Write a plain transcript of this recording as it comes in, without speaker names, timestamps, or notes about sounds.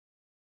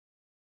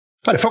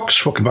Hi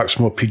folks, welcome back to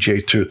some more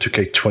PGA Tour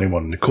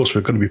 2K21. The course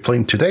we're going to be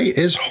playing today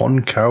is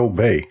Hon Cau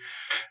Bay,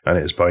 and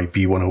it is by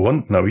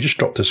B101. Now, we just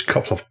dropped this a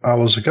couple of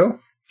hours ago,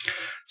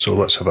 so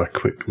let's have a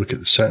quick look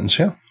at the settings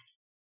here.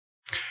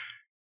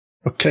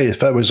 Okay, the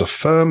fairways are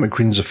firm,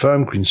 greens are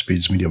firm, green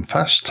speed's medium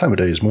fast, time of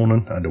day is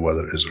morning, and the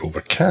weather is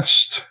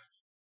overcast.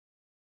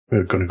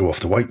 We're going to go off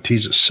the white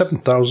tees at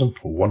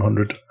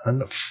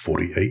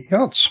 7,148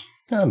 yards,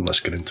 and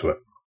let's get into it.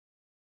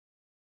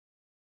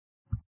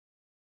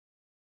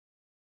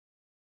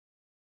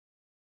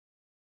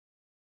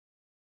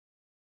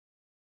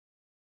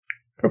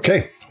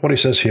 Okay, what he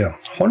says here.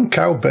 Hon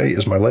Cau Bay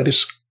is my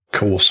latest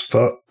course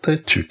for the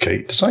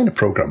 2K Designer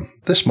program.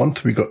 This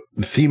month we got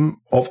the theme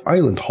of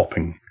island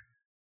hopping.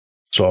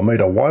 So I made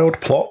a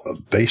wild plot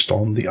based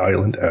on the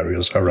island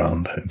areas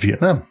around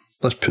Vietnam.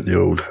 Let's put the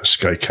old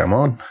sky cam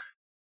on.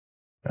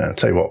 And I'll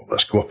tell you what,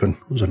 let's go up and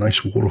there's a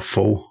nice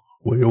waterfall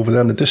way over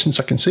there in the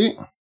distance I can see it.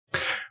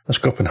 Let's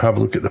go up and have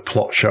a look at the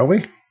plot, shall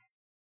we?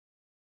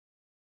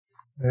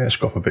 Let's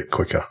go up a bit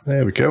quicker.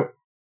 There we go.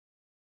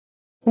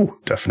 Oh,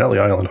 definitely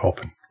island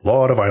hopping. A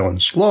lot of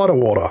islands, a lot of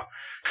water,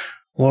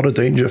 a lot of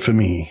danger for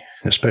me,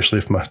 especially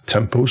if my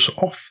tempo's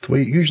off the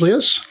way it usually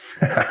is.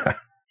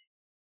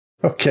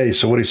 Okay,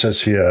 so what he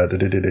says here,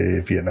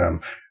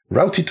 Vietnam.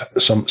 Routed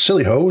some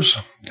silly hoes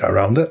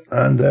around it,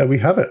 and there we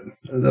have it.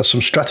 There's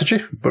some strategy,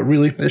 but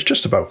really it's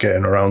just about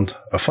getting around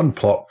a fun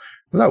plot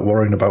without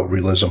worrying about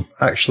realism.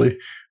 Actually,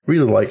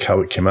 really like how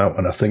it came out,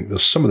 and I think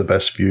there's some of the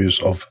best views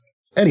of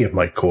any of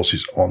my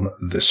courses on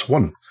this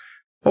one.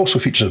 Also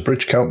features a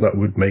bridge count that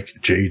would make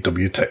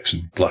J.W.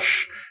 Texan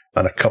blush,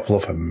 and a couple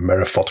of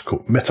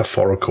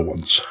metaphorical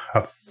ones.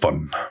 Have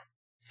fun.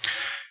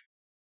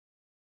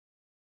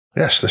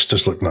 Yes, this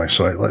does look nice.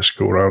 Right, let's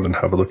go around and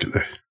have a look at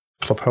the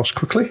clubhouse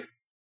quickly.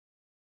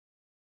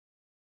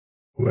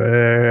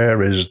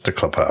 Where is the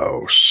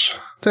clubhouse?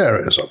 There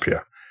it is up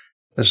here.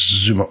 Let's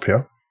zoom up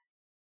here.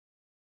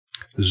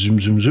 Zoom,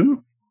 zoom,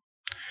 zoom.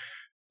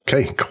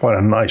 Okay, quite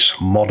a nice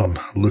modern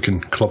looking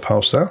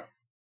clubhouse there.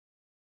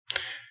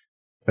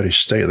 Very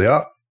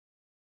state-of-the-art.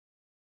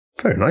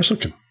 Very nice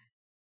looking.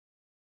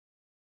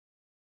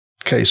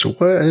 Okay, so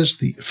where is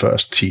the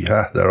first tee?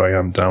 There I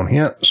am down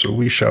here. So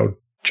we shall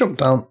jump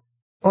down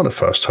on the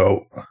first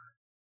hole.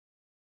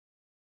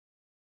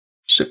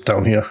 Sit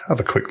down here, have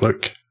a quick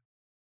look.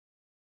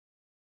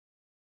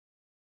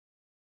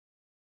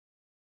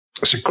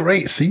 It's a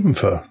great theme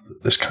for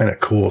this kind of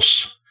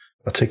course.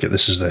 I take it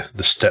this is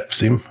the step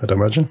theme, I'd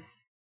imagine.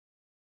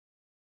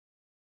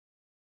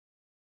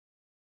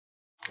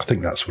 I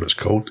think that's what it's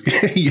called.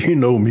 You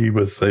know me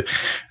with the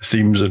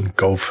themes and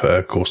golf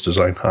course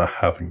design. I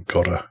haven't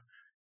got a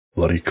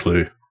bloody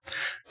clue.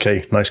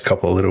 Okay, nice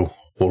couple of little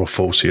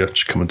waterfalls here,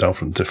 just coming down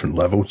from different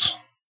levels.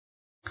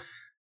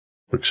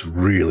 Looks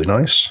really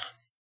nice.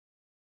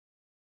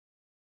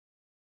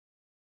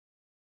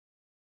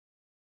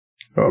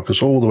 Oh, it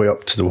goes all the way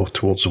up to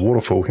towards the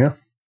waterfall here.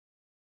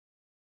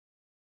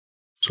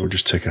 So we'll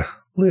just take a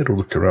little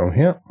look around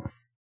here.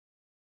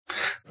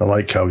 I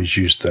like how he's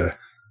used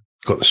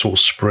got this whole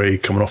spray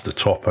coming off the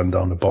top and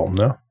down the bottom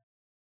there.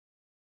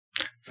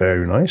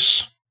 Very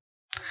nice.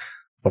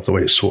 Love the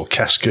way it's sort of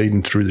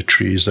cascading through the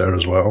trees there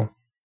as well.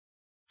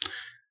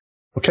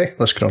 Okay,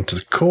 let's get on to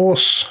the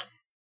course.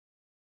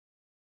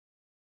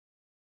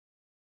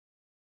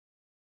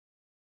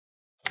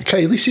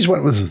 Okay, at least he's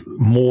went with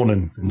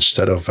morning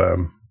instead of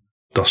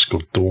dusk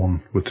or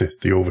dawn with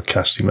the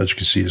overcast theme. As you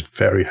can see, it's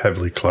very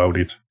heavily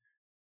clouded.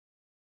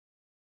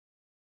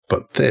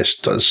 But this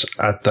does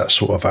add that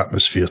sort of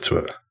atmosphere to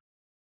it.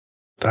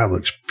 That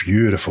looks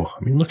beautiful.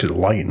 I mean, look at the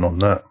lighting on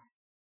that.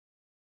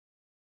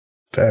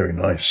 Very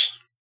nice.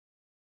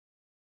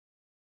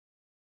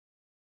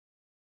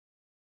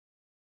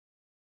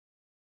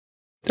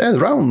 Yeah, the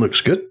round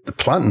looks good. The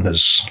planting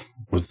is,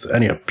 with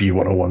any of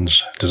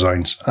B101's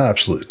designs,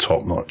 absolutely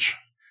top notch.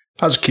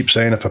 As I keep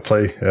saying, if I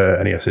play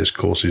any of his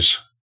courses,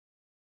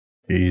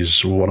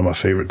 he's one of my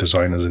favourite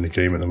designers in the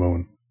game at the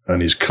moment.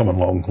 And he's come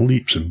along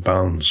leaps and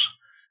bounds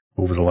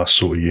over the last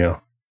sort of year.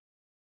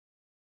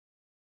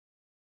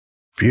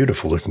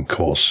 Beautiful looking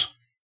course.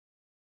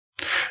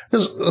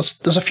 There's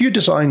a few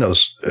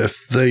designers,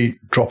 if they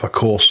drop a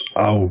course,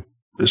 I'll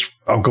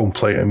go and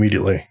play it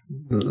immediately.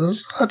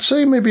 I'd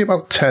say maybe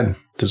about 10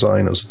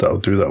 designers that I'll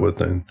do that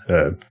with, and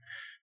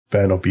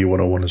Ben or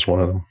B101 is one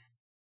of them.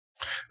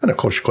 And of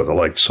course you've got the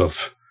likes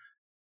of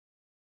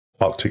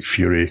Arctic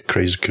Fury,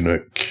 Crazy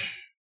Canuck,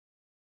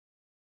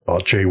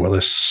 R.J.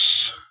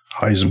 Willis,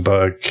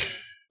 Heisenberg,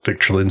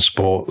 Victorlin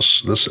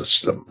Sports.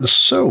 There's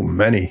so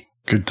many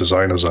good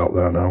designers out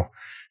there now.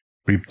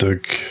 Reeb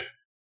Doug.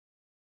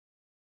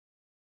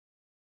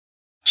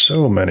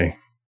 So many.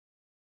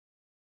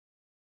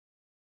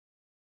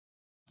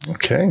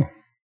 Okay.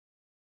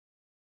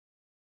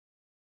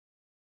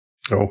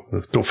 Oh,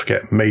 don't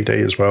forget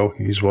Mayday as well.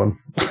 He's one.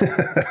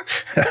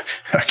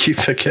 I keep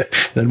forgetting.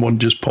 Then one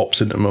just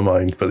pops into my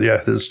mind. But yeah,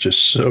 there's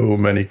just so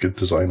many good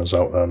designers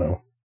out there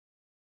now.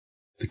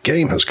 The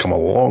game has come a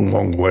long,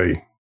 long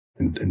way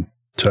in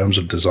terms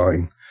of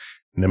design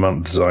and the amount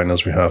of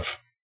designers we have.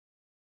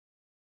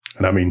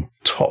 And I mean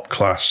top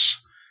class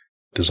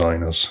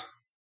designers.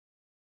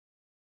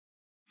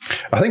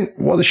 I think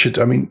what they should,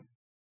 I mean,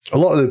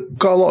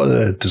 got a lot of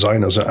the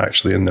designers are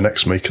actually in the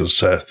Next Makers,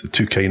 the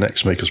 2K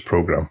Next Makers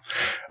program.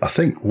 I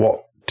think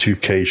what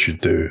 2K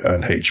should do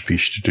and HP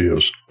should do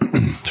is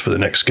for the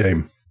next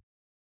game,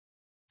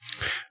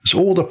 it's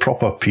all the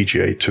proper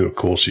PGA Tour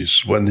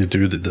courses when they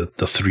do the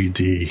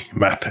 3D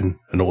mapping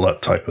and all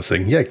that type of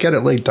thing. Yeah, get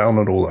it laid down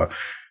and all that.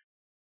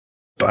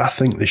 But I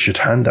think they should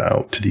hand it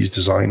out to these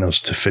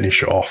designers to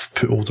finish it off,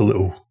 put all the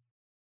little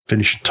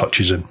finishing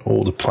touches in,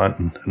 all the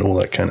planting and all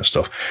that kind of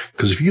stuff.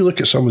 Because if you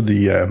look at some of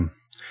the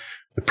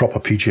proper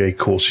PGA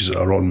courses that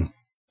are on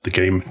the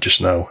game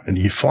just now, and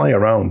you fly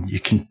around, you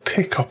can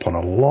pick up on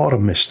a lot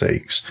of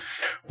mistakes,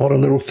 a lot of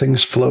little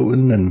things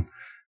floating, and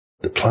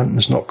the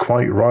planting's not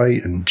quite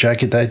right, and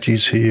jagged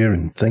edges here,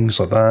 and things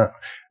like that.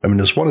 I mean,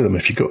 there's one of them,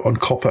 if you go on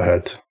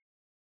Copperhead,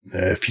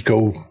 if you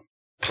go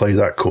play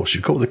that course,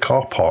 you go to the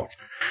car park,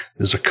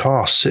 there's a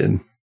car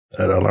sitting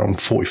at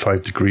around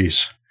 45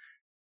 degrees,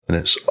 and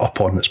it's up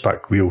on its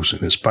back wheels,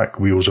 and its back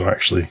wheels are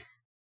actually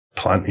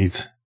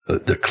planted.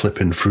 They're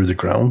clipping through the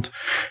ground.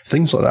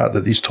 Things like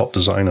that these top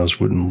designers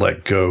wouldn't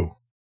let go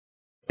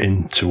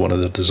into one of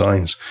their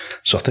designs.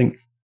 So I think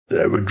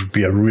it would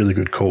be a really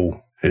good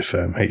call if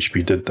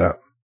HP did that.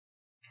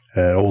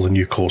 All the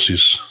new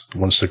courses,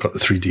 once they've got the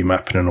 3D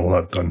mapping and all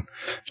that done,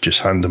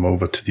 just hand them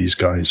over to these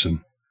guys and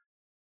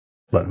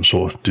let them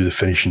sort of do the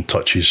finishing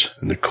touches.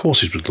 And the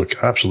courses would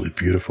look absolutely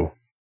beautiful.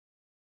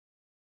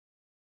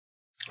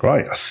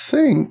 Right, I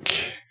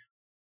think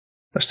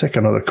let's take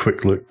another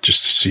quick look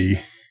just to see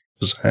if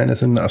there's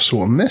anything that I've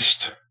sort of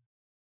missed.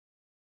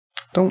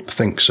 Don't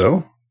think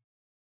so.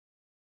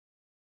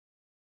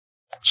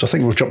 So I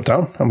think we'll jump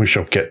down and we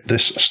shall get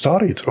this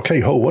started.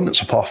 Okay, hole 1,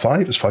 it's a par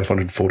 5. It's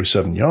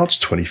 547 yards,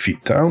 20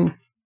 feet down.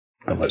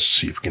 And let's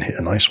see if we can hit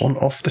a nice one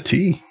off the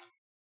tee.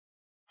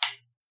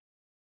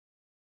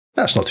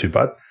 That's not too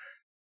bad.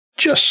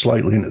 Just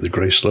slightly into the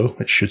grey slow.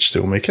 It should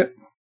still make it.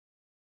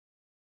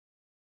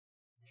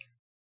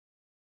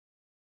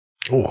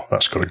 Oh,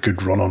 that's got a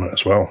good run on it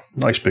as well.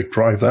 Nice big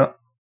drive, that.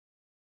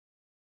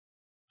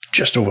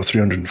 Just over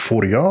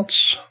 340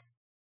 yards.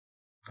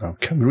 Now,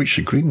 can we reach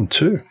the green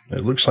too?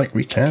 It looks like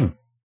we can.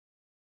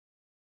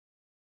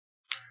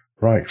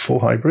 Right, full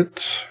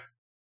hybrid.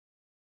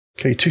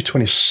 Okay,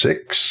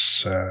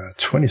 226,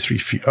 23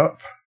 feet up.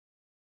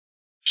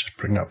 Just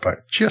bring that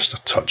back just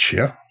a touch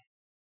here.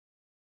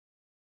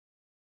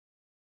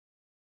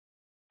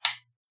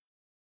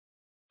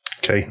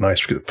 Okay,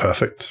 nice, we get it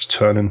perfect. It's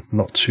turning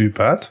not too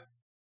bad.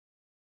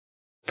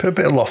 Put a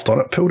bit of loft on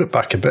it, pulled it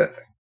back a bit.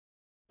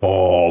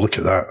 Oh, look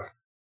at that.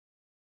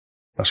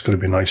 That's going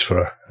to be nice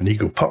for an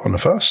eagle putt on the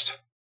first.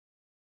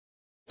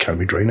 Can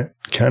we drain it?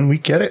 Can we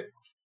get it?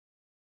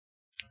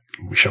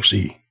 We shall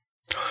see.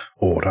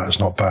 Oh, that is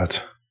not bad.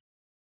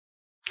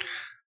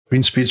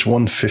 Green speed's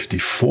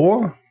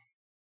 154.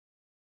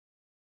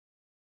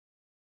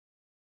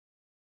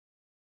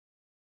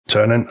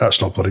 Turning,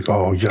 that's not bloody...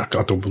 Oh, yeah,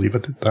 I don't believe I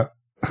did that.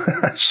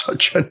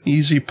 Such an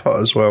easy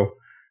putt as well.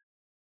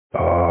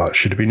 Ah, it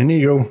should have been an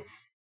eagle.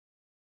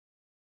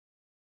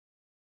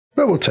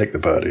 But we'll take the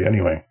birdie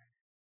anyway.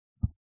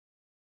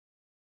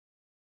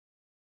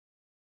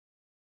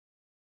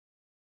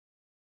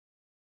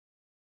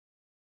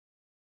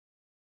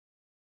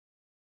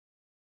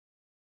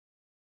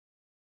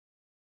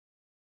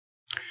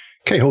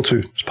 Okay, hole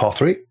 2, it's par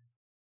 3.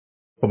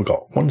 Well, we've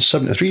got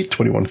 173,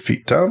 21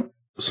 feet down.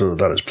 So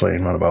that is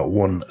playing around about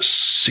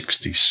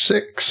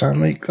 166, I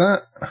make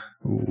that.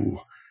 Ooh.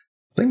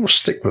 I think we'll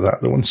stick with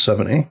that, the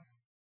 170.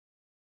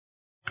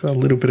 Got a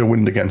little bit of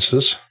wind against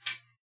us.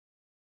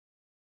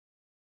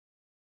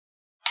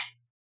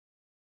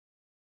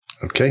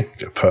 Okay,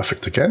 get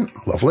perfect again.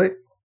 Lovely.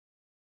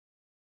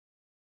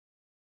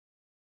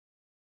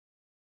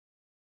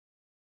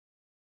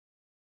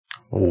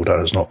 Oh, that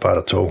is not bad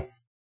at all.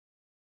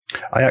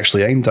 I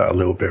actually aimed that a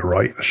little bit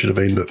right. I should have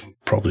aimed it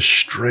probably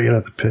straight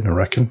at the pin, I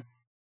reckon.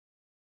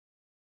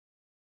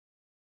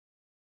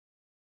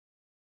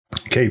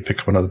 Okay,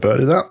 pick up another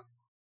birdie that.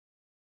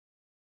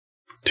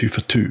 2 for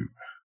 2.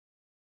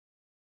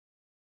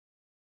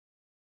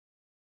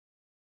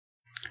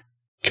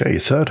 Okay,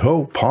 third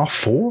hole, par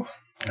 4.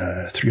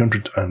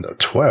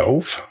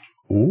 312.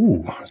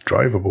 Ooh,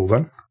 drivable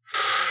then.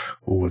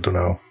 Oh, I don't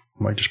know.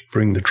 Might just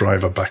bring the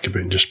driver back a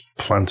bit and just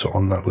plant it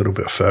on that little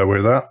bit of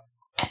fairway there.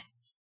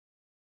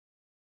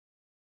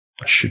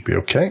 That should be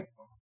okay.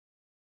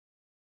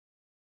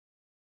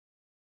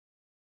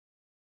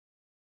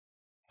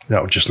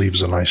 That would just leave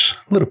us a nice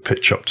little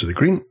pitch up to the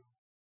green.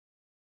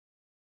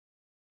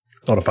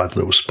 Not a bad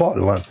little spot.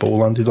 The ball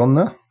landed on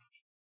there.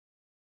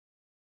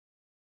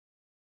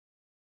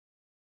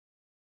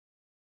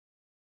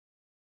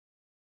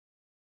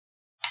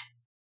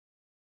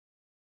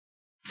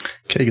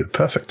 Okay, get the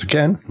perfect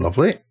again.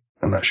 Lovely.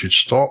 And that should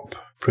stop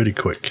pretty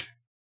quick.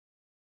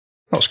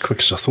 Not as quick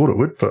as I thought it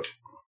would, but...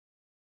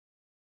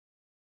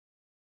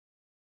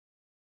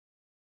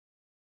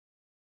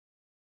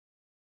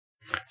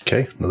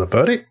 Okay, another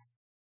birdie.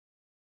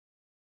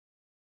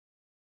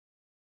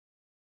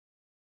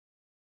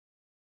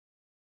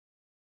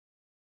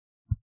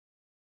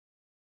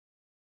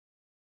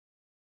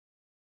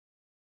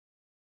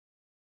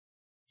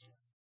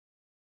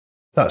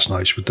 That's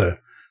nice with the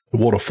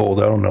waterfall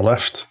there on the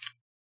left.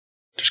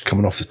 Just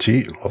coming off the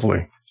tee.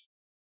 Lovely.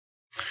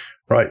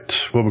 Right,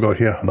 what have we got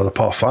here? Another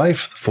par 5,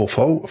 the fourth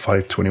hole,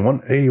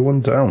 521,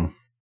 81 down.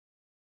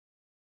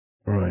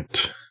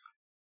 Right.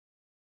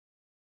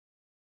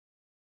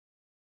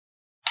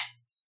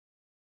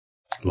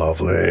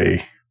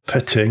 Lovely.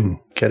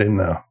 Pitting. Get in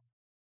there.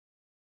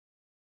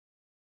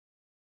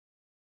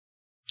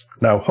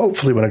 Now,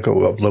 hopefully when I go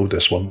to upload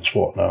this one, it's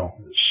what now?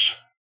 It's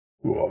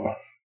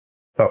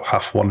about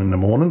 1:30 in the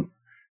morning.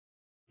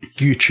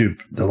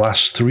 YouTube, the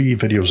last 3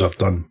 videos I've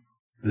done,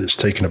 it's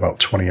taken about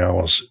 20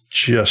 hours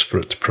just for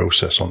it to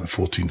process on the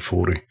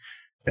 1440.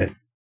 It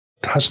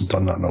hasn't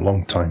done that in a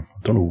long time.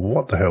 I don't know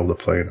what the hell they're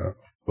playing at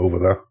over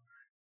there.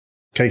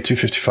 Okay,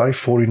 255,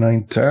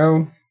 49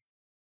 down.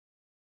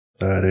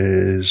 That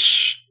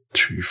is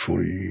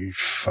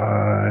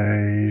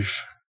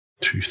 245,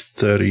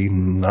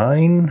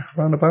 239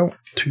 roundabout.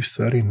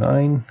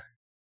 239,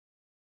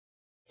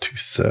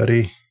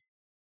 230.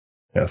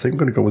 Yeah, I think I'm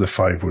going to go with a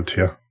 5-wood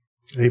here.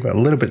 Even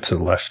a little bit to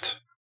the left.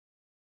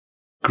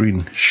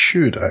 Green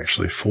should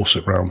actually force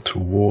it round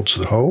towards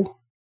the hole.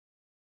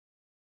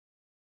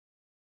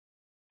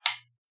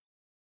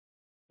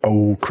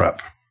 Oh,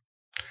 crap.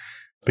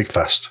 Big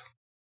fast.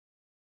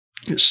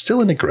 It's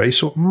still in the grey,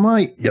 so it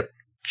might, yep,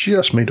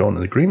 just made onto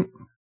the green.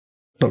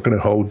 Not going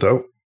to hold,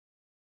 though.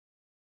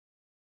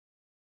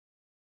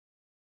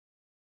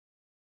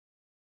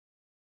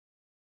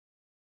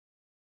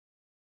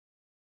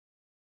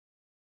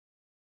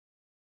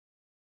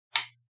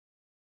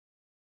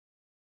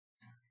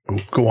 Oh,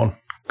 go on.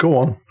 Go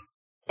on.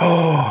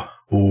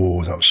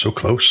 Oh, that was so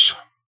close.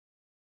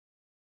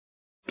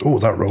 Oh,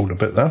 that rolled a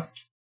bit there.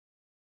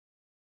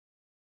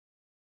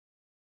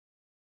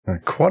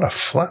 And quite a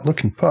flat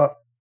looking putt.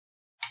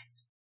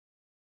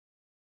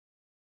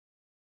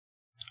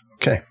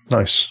 Okay,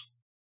 nice.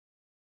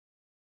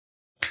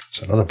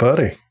 It's another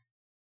birdie.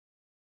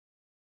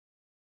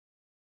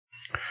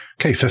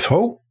 Okay, 5th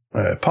hole.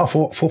 Par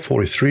 4,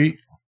 443.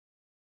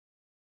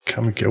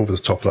 Can we get over the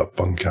top of that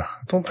bunker?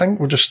 I don't think.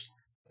 We'll just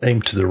aim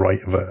to the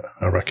right of it,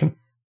 I reckon.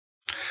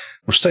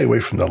 We'll stay away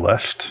from the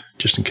left,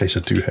 just in case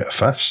I do hit it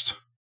fast.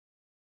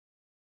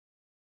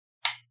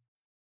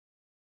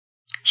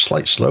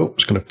 Slight slope.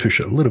 It's going to push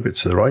it a little bit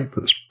to the right,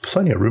 but there's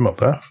plenty of room up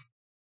there.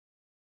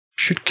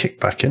 Should kick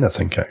back in, I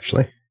think,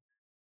 actually.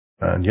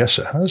 And yes,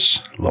 it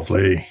has.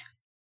 Lovely.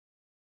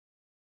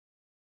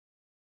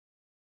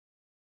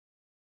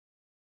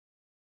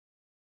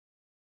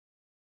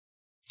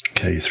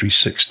 Okay,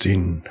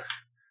 316.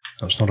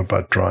 That's not a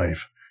bad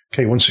drive.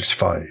 Okay,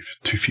 165.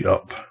 2 feet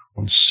up.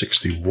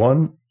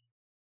 161.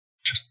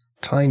 Just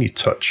tiny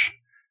touch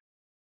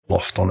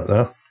loft on it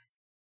there.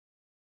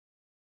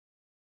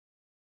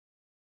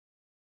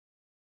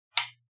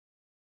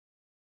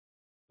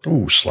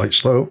 Oh, slight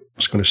slope.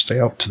 It's going to stay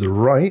out to the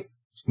right.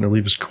 It's going to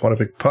leave us quite a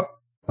big putt,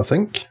 I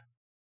think.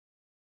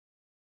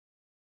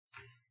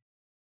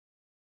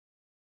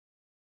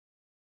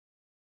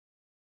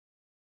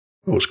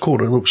 Oh, it's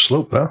caught a little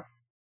slope there.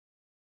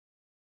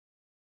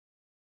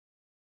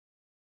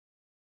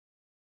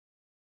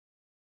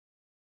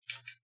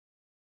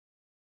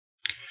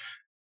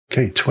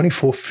 Okay,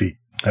 24 feet.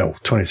 Oh,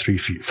 23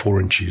 feet, 4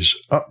 inches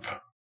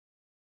up.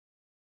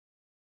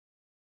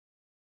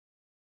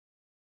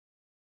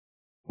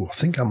 Oh, I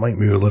think I might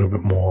move a little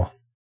bit more.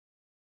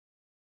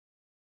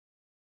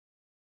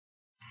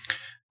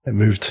 It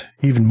moved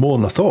even more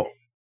than I thought.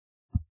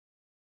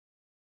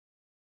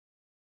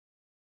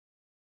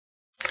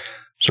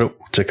 So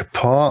we'll take a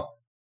par.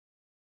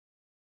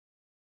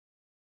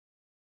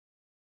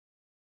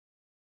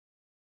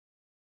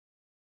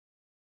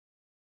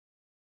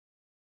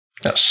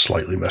 That's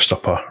slightly messed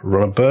up our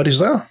run of birdies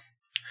there.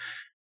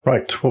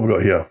 Right, what have we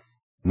got here?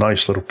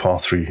 Nice little par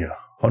 3 here.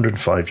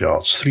 105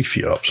 yards, 3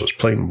 feet up, so it's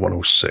playing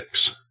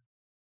 106. A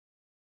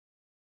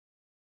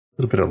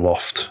little bit of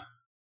loft.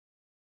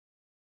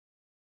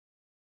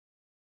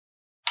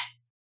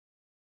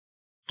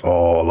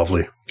 Oh,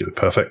 lovely. Get it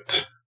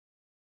perfect.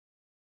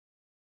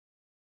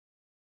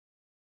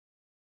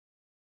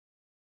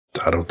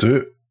 That'll do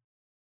it.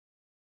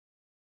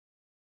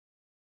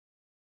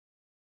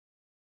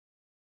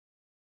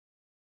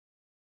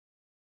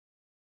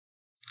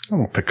 And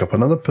we'll pick up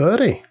another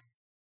birdie.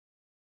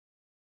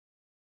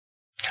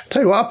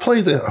 Tell you what,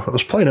 I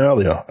was playing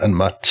earlier, and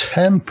my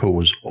tempo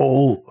was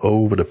all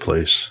over the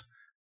place.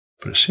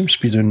 But it seems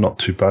to be doing not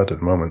too bad at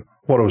the moment.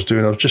 What I was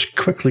doing, I was just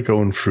quickly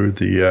going through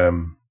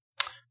the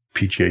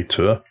PGA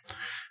Tour. I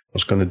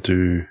was going to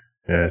do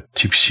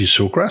TPC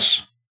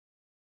Sawgrass.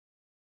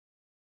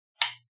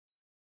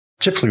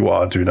 Typically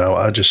what I do now,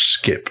 I just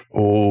skip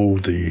all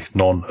the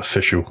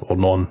non-official or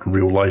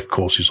non-real life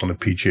courses on the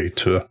PGA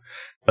Tour.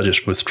 I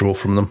just withdraw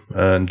from them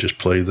and just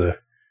play the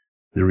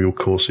real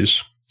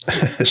courses.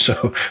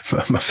 So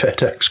my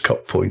FedEx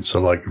Cup points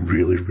are like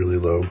really, really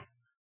low.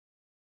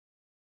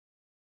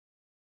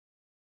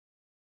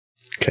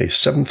 Okay,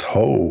 7th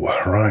hole.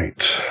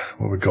 Right.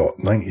 What we got?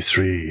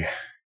 93.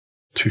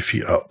 2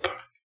 feet up.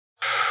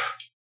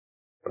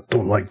 I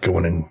don't like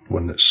going in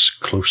when it's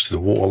close to the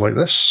water like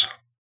this.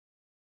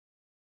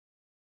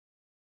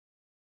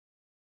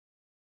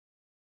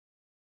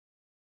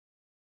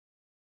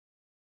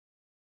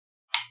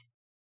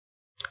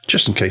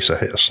 just in case I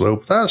hit a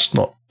slope. That's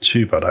not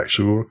too bad,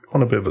 actually. We're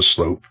on a bit of a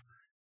slope,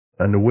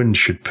 and the wind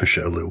should push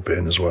it a little bit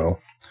in as well.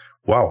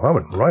 Wow, that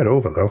went right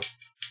over, though.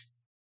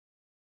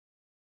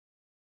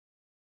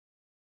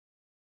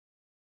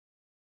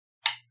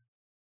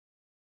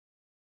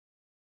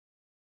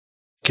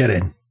 Get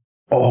in.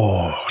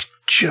 Oh,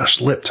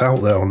 just lipped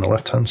out there on the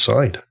left-hand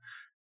side.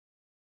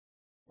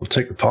 We'll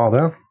take the par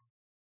there.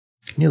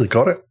 Nearly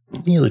got it.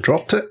 Nearly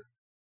dropped it.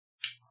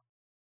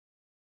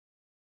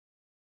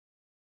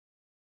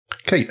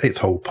 Okay, 8th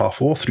hole, par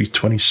 4,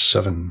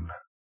 327.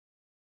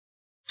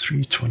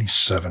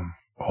 327.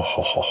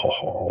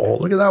 Oh,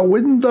 look at that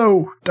wind,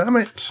 though. Damn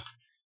it.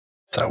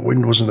 If that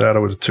wind wasn't there, I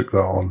would have took that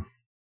on.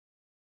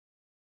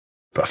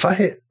 But if I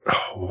hit,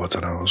 oh, I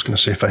don't know, I was going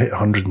to say if I hit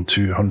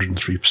 102,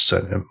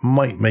 103%, it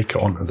might make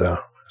it onto there.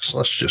 So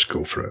let's just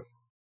go for it.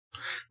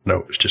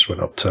 No, it just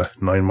went up to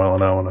 9 mile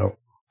an hour now.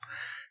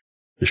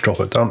 Just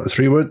drop it down to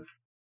 3-wood.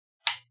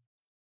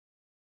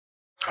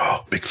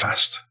 Oh, big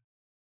fast.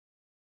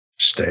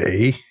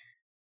 Stay.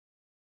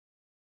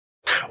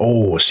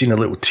 Oh, I've seen a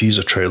little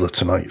teaser trailer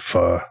tonight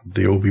for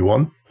the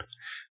Obi-Wan.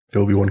 The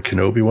Obi-Wan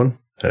Kenobi one.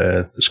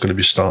 It's going to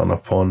be starting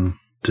up on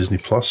Disney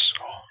Plus.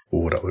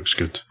 Oh, that looks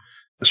good.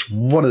 It's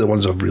one of the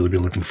ones I've really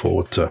been looking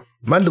forward to.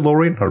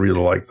 Mandalorian, I really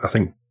liked. I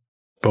think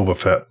Boba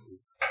Fett,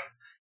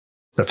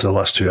 after the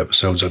last 2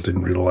 episodes, I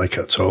didn't really like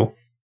it at all.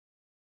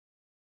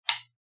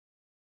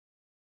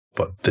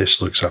 But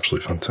this looks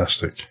absolutely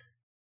fantastic.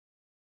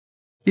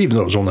 Even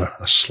though it was only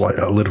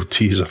a little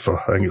teaser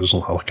for, I think it was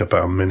like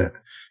about a minute.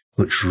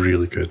 Looks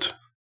really good.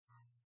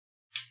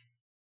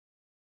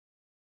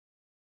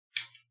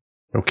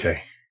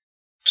 Okay,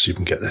 see if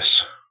we can get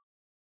this.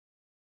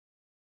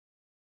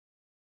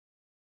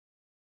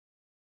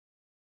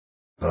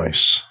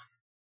 Nice.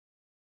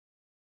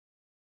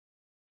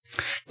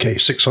 Okay,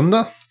 6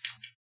 under.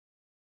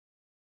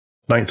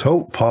 9th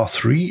hole, par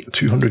 3,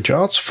 200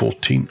 yards,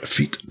 14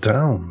 feet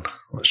down.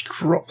 Let's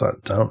drop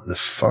that down to the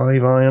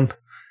 5 iron.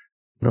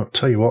 No,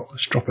 tell you what,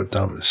 let's drop it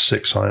down to the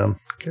 6 iron.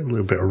 Get a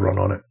little bit of run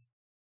on it.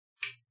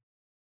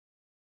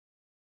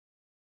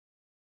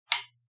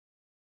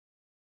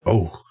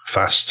 Oh,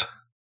 fast.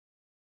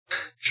 Do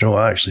you know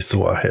what? I actually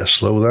thought I hit a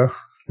slow there.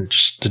 It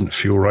just didn't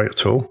feel right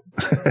at all.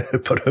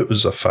 But it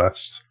was a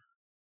fast.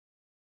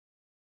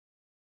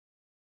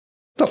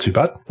 Not too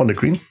bad. On the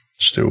green.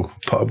 Still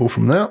puttable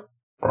from there.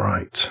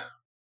 Right.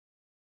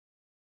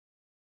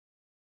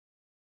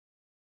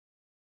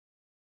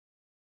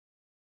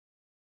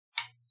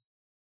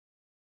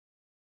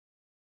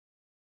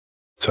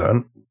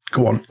 Turn.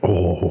 Go on.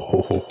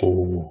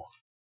 Oh.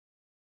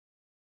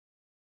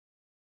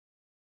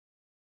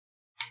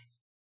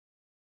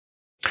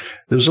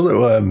 There was a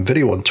little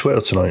video on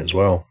Twitter tonight as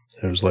well.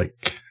 It was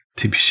like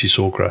TPC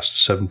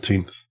Sawgrass, the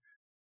 17th.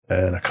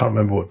 And I can't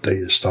remember what date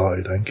it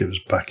started. I think it was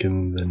back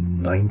in the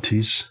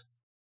 90s.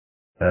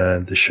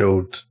 And they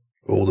showed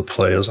all the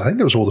players. I think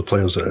it was all the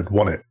players that had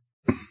won it.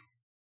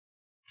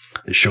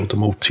 It showed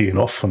them all teeing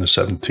off on the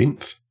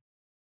 17th.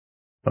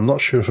 I'm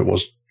not sure if it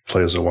was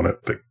players that won it,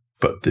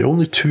 but the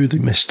only 2 they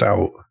missed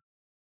out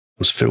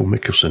was Phil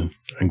Mickelson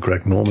and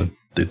Greg Norman.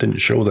 They didn't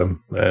show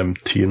them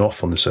teeing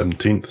off on the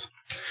 17th.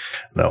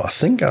 Now, I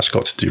think that's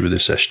got to do with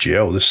this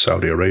SGL, this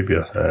Saudi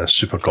Arabia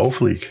Super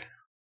Golf League.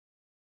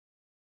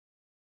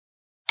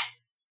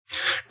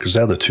 Because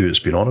they're the 2 that's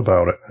been on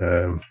about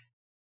it.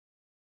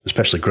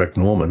 Especially Greg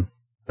Norman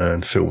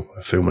and Phil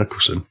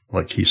Mickelson.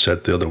 Like he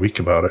said the other week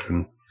about it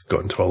and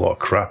got into a lot of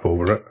crap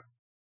over it.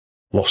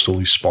 Lost all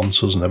these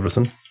sponsors and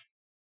everything.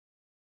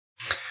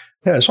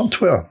 Yeah, it's on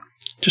Twitter.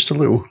 Just a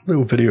little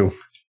video.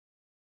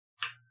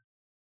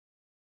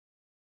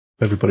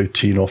 Everybody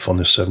teeing off on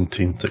the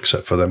 17th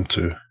except for them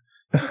 2.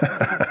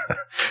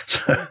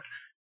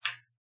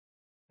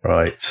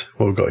 Right,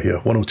 what we've got here,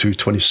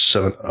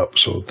 102.27 up,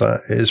 so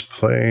that is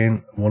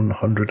playing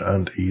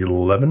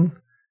 111.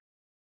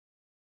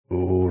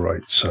 All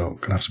right, so I'm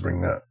going to have to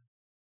bring that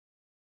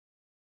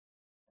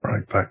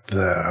right back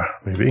there,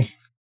 maybe.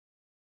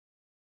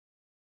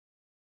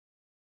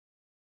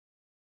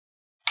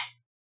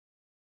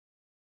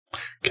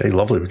 Okay,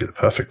 lovely, we get the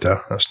perfect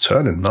there. That's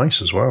turning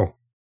nice as well.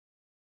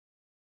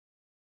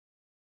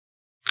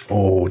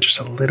 Oh, just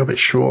a little bit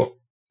short.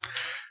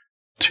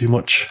 Too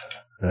much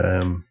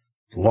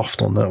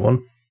loft on that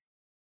one.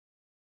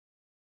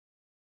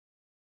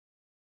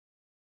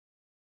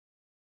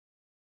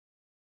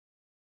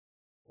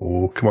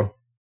 Oh, come on.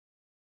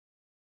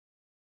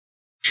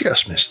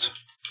 Just missed.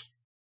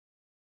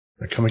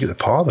 Can we get the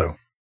par, though?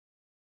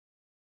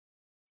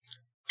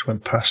 Just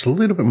went past a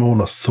little bit more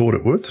than I thought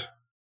it would.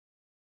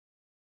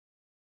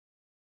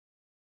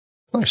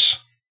 Nice.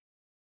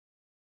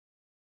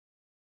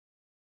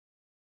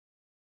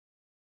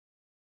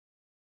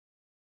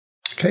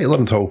 Okay,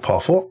 11th hole,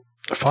 par 4,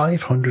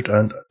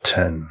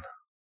 510.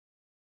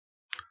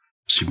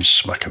 See him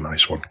smack a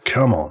nice one.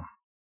 Come on.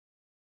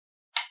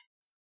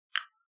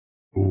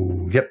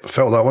 Ooh, yep,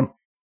 felt that one. A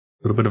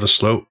little bit of a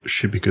slope.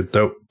 Should be good,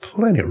 though.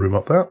 Plenty of room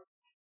up there.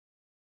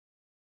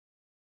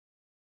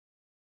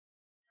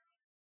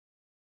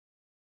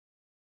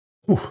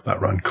 Ooh,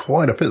 that ran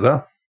quite a bit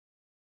there.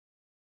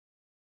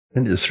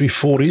 Into the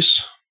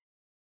 340s.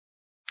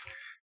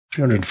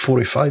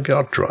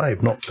 345-yard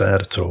drive, not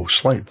bad at all.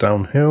 Slight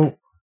downhill.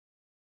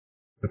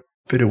 A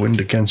bit of wind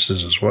against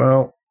us as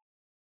well.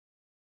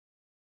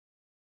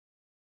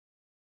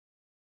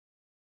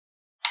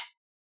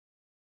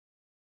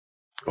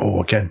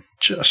 Oh, again,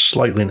 just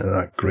slightly into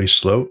that grey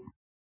slope.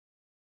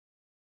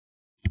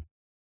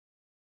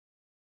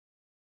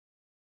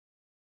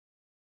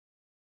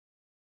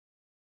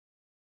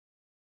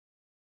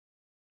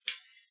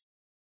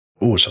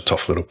 Oh, it's a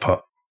tough little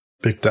putt.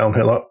 Big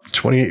downhill up,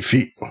 28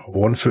 feet,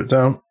 1 foot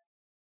down.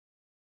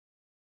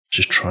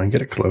 Just try and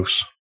get it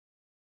close.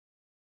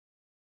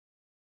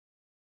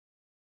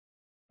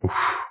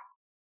 Oof.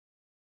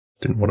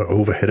 Didn't want to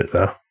overhit it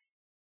there.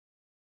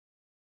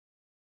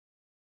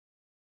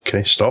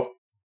 Okay, stop.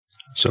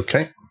 It's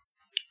okay.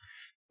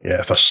 Yeah,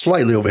 if I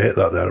slightly overhit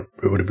that there,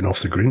 it would have been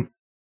off the green.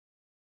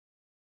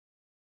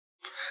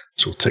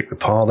 So we'll take the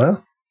par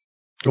there.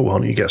 Oh,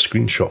 honey, you get a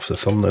screenshot for the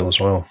thumbnail as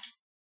well.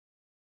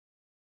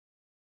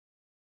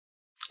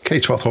 Okay,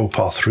 12th hole,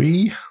 par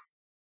 3.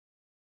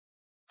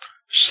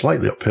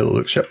 Slightly uphill, it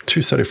looks. Yep,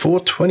 234,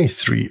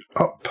 23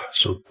 up.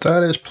 So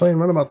that is playing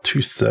around about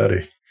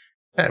 230.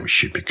 Yeah, we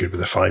should be good with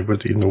the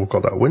 5-wood, even though we've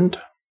got that wind.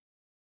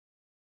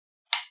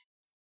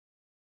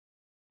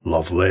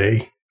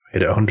 Lovely.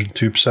 Hit it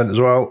 102% as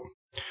well.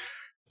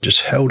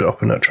 Just held it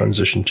up in that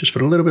transition just for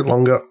a little bit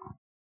longer.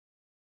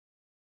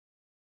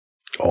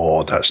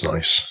 Oh, that's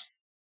nice.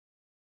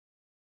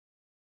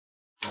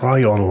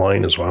 Right on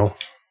line as well.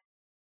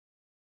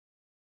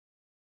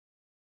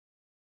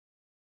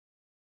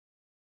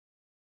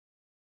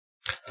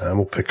 And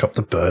we'll pick up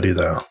the birdie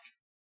there.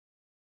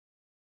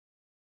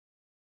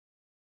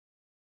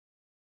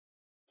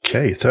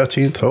 Okay,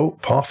 13th hole,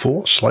 par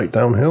 4, slight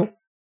downhill.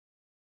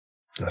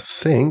 I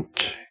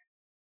think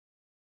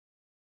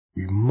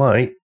we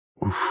might,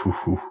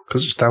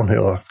 because it's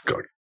downhill, I've got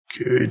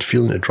a good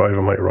feeling the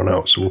driver might run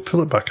out, so we'll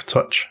pull it back a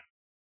touch.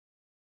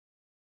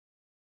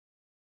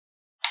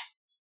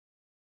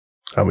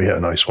 And we hit a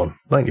nice one,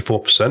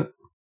 94%.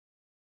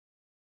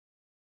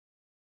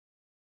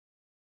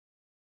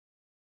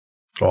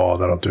 Oh,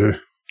 that'll do.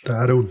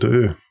 That'll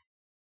do.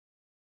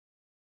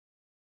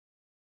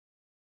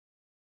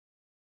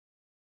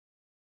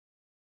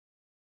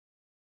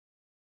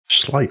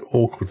 Slight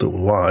awkward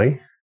little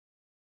lie.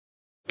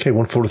 Okay,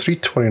 143,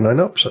 29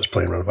 up, so that's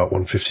playing around about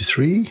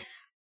 153.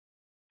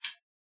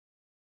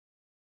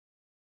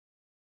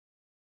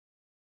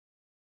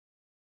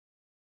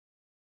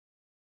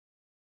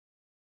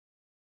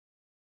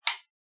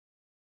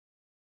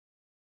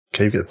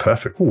 Okay, you get the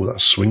perfect. Oh, that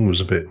swing was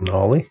a bit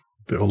gnarly.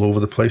 A bit all over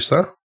the place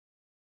there.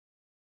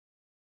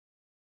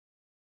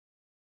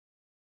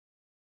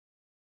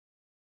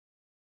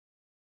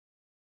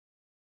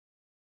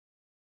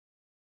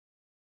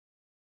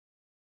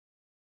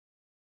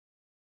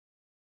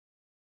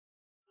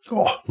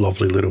 Oh,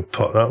 lovely little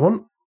putt, that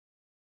one.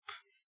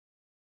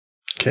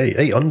 Okay,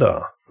 8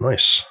 under.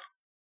 Nice.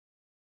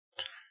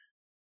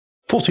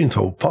 14th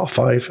hole, par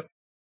 5,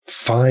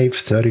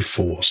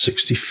 534,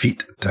 60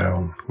 feet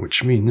down,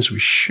 which means we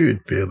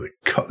should be able to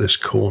cut this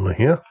corner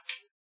here.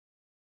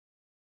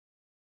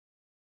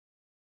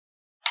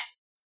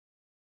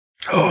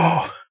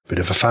 Oh, bit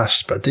of a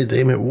fast, but I did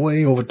aim it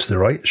way over to the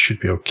right. It should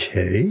be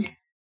okay.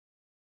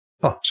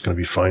 Oh, it's going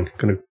to be fine.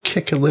 Going to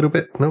kick a little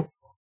bit. No.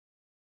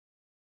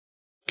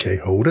 Okay,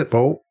 hold it,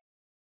 ball.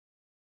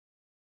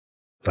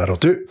 That'll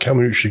do. Can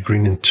we reach the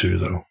green in 2,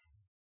 though?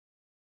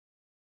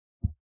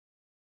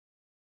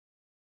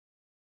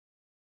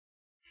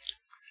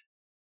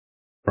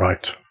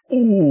 Right.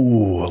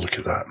 Ooh, look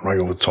at that. Right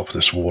over the top of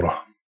this water.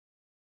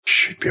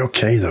 Should be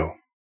okay, though.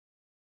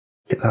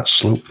 Hit that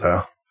slope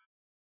there.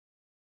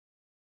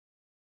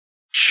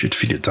 Should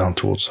feed it down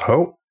towards the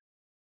hole.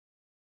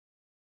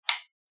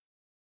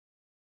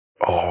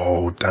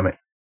 Oh, damn it.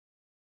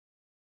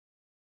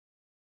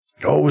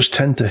 I always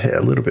tend to hit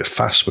a little bit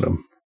fast when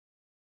I'm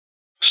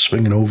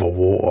swinging over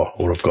water,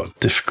 or I've got a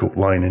difficult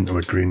line into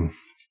a green.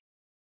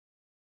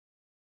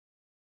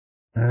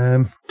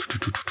 You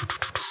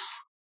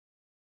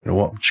know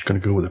what? I'm just going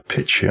to go with a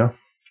pitch here.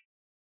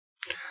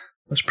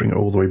 Let's bring it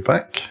all the way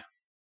back.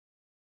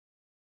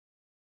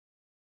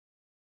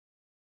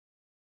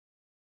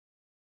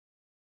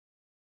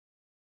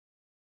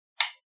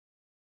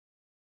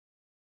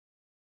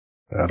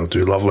 That'll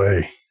do,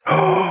 lovely.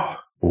 Oh,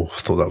 I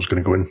thought that was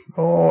going to go in.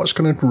 Oh, it's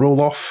going to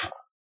roll off.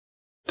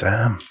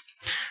 Damn.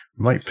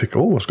 Might pick, I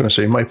was going to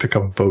say might pick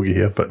up a bogey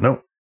here, but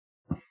no.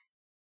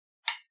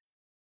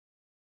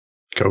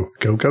 Go,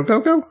 go, go, go,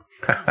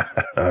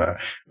 go.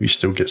 He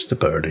still gets the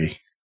birdie.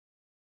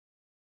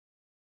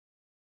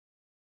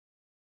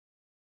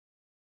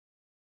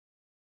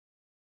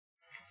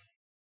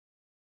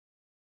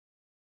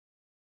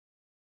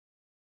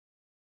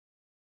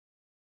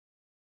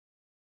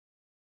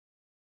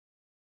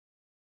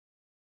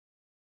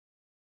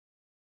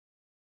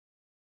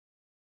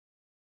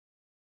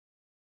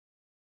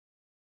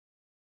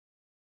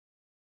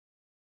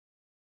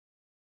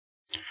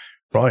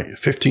 Right,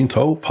 15th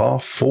hole, par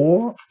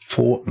 4,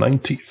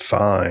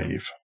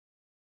 495.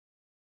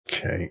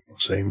 Okay,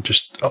 let's aim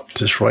just up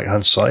to this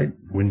right-hand side.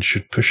 Wind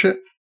should push it.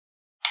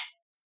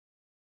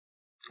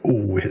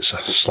 Oh, it hits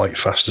a slight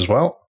fast as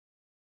well.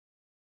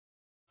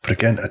 But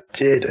again, I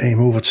did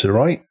aim over to the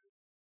right.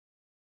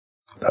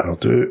 That'll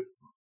do it.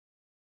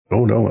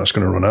 Oh no, that's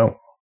going to run out.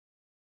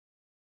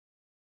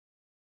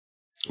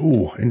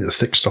 Oh, into the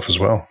thick stuff as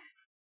well.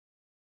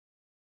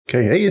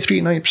 Okay,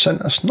 83.9%.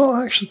 That's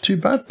not actually too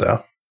bad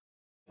there.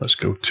 Let's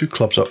go 2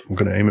 clubs up. I'm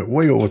going to aim it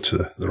way over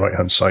to the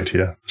right-hand side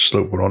here. The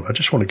slope we're on. I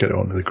just want to get it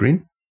onto the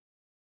green.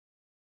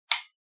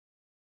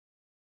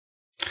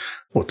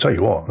 Well, I'll tell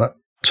you what, that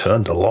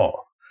turned a lot.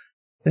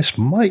 This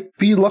might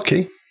be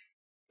lucky.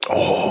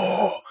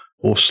 Oh,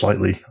 or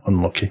slightly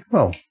unlucky.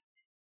 Well,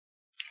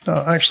 no,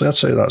 actually, I'd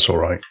say that's all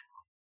right.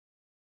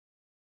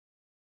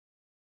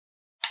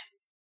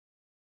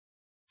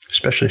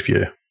 Especially if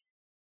you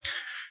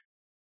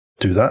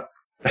do that.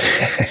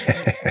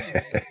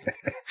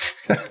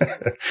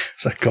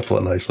 It's a couple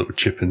of nice little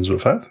chip-ins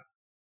we've had.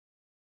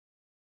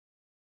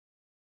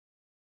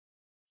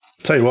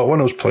 Tell you what, when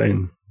I was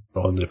playing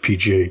on the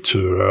PGA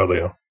Tour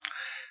earlier,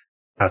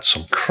 I had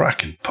some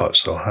cracking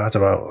putts though. I had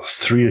about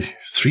three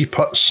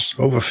putts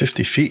over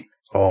 50 feet.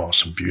 Oh,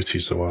 some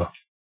beauties there were.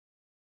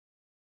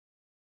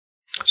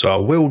 So I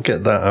will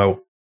get that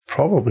out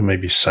probably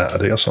maybe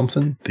Saturday or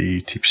something,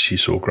 the TPC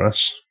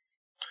Sawgrass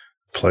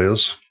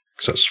Players,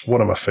 because that's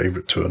one of my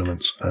favourite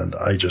tournaments and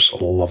I just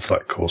love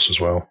that course as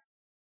well.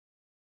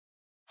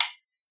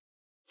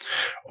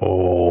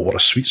 Oh, what a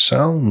sweet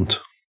sound.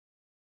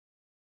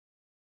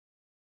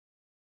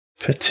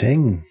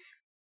 Pitting.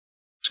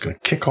 It's going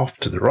to kick off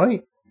to the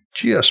right.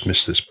 Just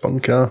missed this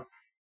bunker.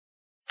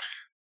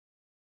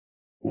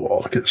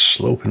 Whoa, look at the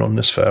sloping on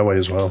this fairway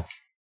as well.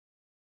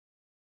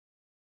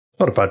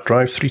 Not a bad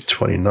drive,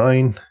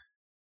 329.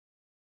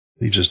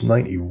 Leaves us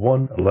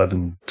 91,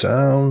 11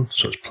 down.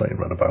 So it's playing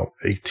around about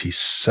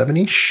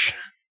 87-ish.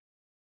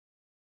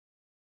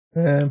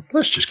 And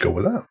let's just go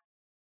with that.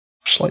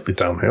 Slightly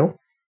downhill.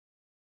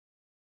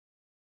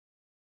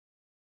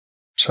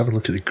 Let's have a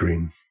look at the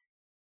green.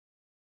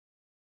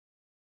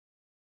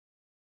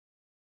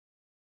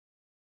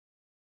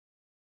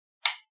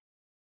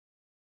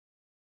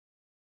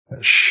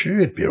 That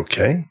should be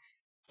okay.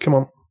 Come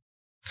on.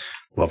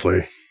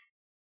 Lovely.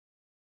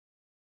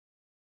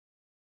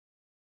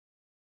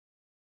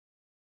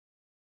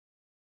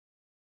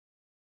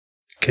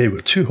 Okay, we've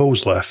got 2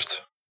 holes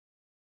left.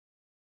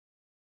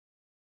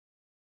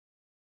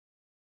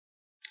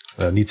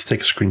 I need to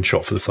take a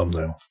screenshot for the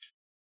thumbnail.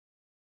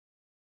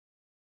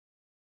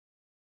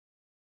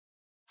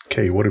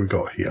 Okay, what do we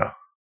got here?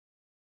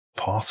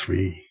 Par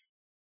 3.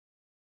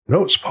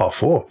 No, it's par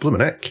 4.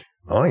 Bloomin' heck.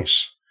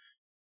 Nice.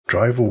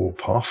 Drivable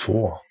par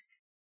 4.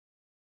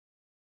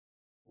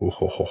 Oh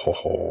ho ho ho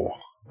ho.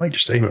 Might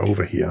just aim it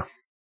over here.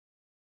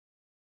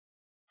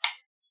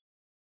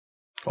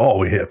 Oh,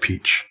 we hit a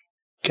peach.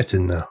 Get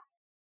in there.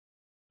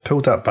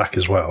 Pulled that back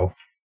as well.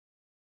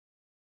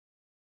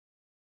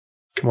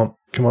 Come on,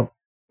 come on.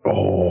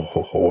 Oh,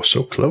 ho, ho,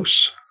 so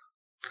close.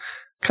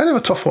 Kind of a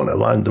tough one to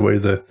land the way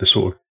the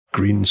sort of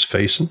green's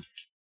facing.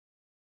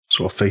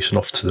 Sort of facing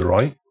off to the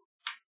right.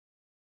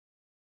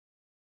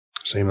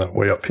 Same that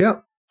way up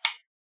here.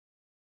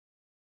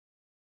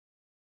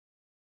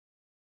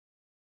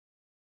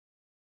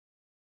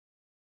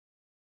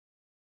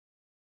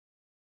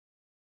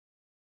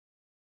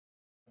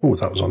 Oh,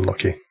 that was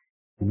unlucky.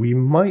 We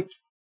might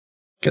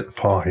get the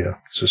par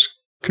here. This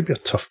could be a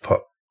tough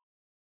putt.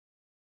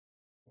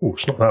 Oh,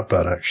 it's not that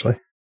bad actually.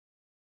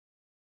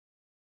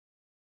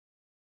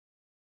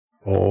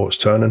 Oh, it's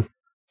turning.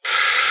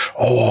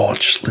 Oh,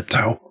 it just lipped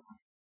out.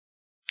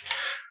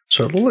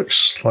 So it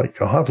looks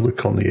like I'll have a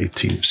look on the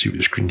 18th, see what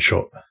the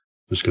screenshot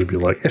is going to be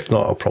like. If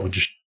not, I'll probably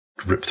just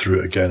rip through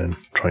it again and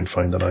try and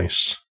find a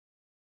nice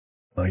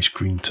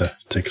green to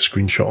take a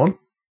screenshot on.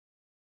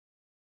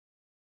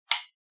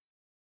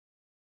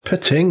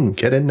 Pitting,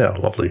 get in there,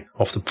 lovely,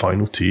 off the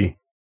final tee.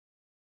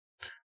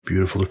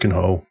 Beautiful looking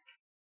hole.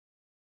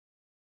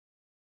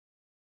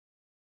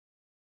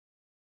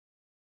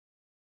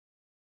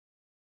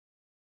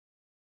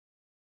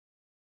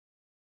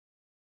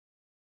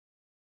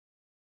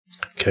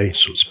 Okay,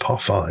 so it's par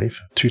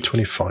 5,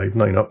 225,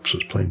 9 up, so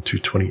it's playing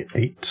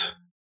 228.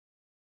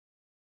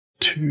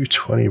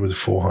 220 with a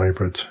 4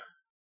 hybrid.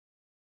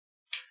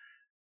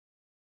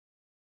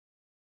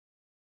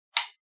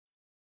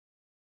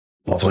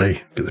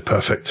 Lovely, get the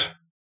perfect.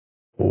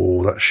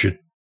 Oh, that should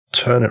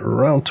turn it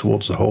around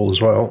towards the hole as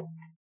well.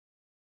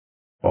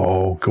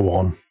 Oh, go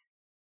on.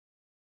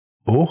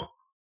 Oh.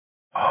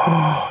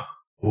 Oh,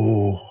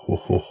 ho,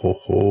 ho, ho,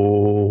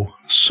 ho.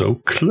 So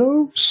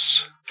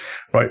close.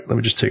 Right, let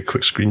me just take a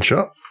quick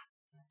screenshot.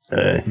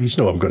 You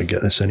know I'm going to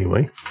get this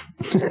anyway.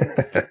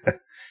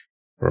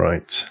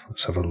 Right,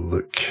 let's have a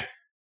look.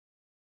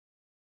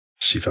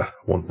 See if I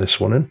want this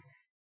one in.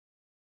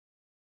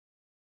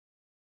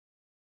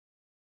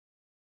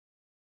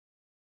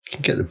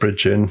 Can get the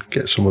bridge in,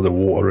 get some of the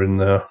water in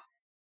there.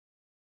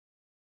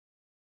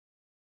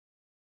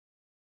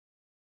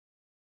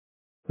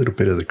 little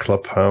bit of the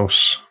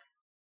clubhouse.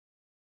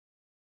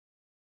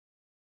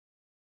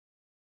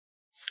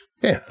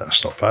 Yeah,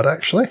 that's not bad,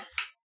 actually.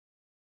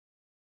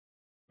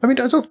 I mean,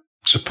 I don't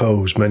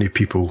suppose many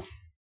people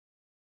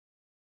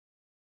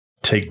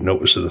take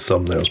notice of the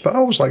thumbnails, but I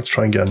always like to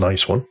try and get a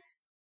nice one.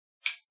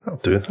 That'll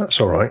do it. That's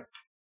all right.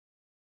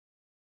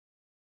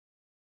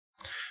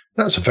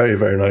 That's a very,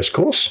 very nice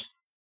course.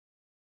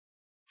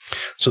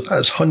 So that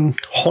is Hon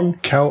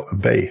Cau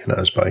Bay. That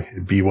is by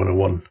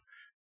B101.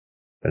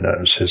 And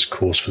that is his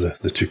course for the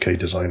 2K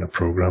Designer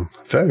program.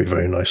 Very,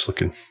 very nice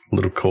looking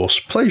little course.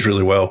 Plays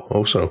really well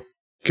also.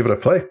 Give it a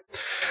play.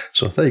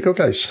 So there you go,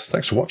 guys.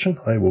 Thanks for watching.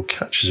 I will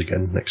catch you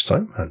again next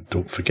time. And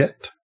don't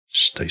forget,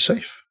 stay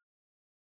safe.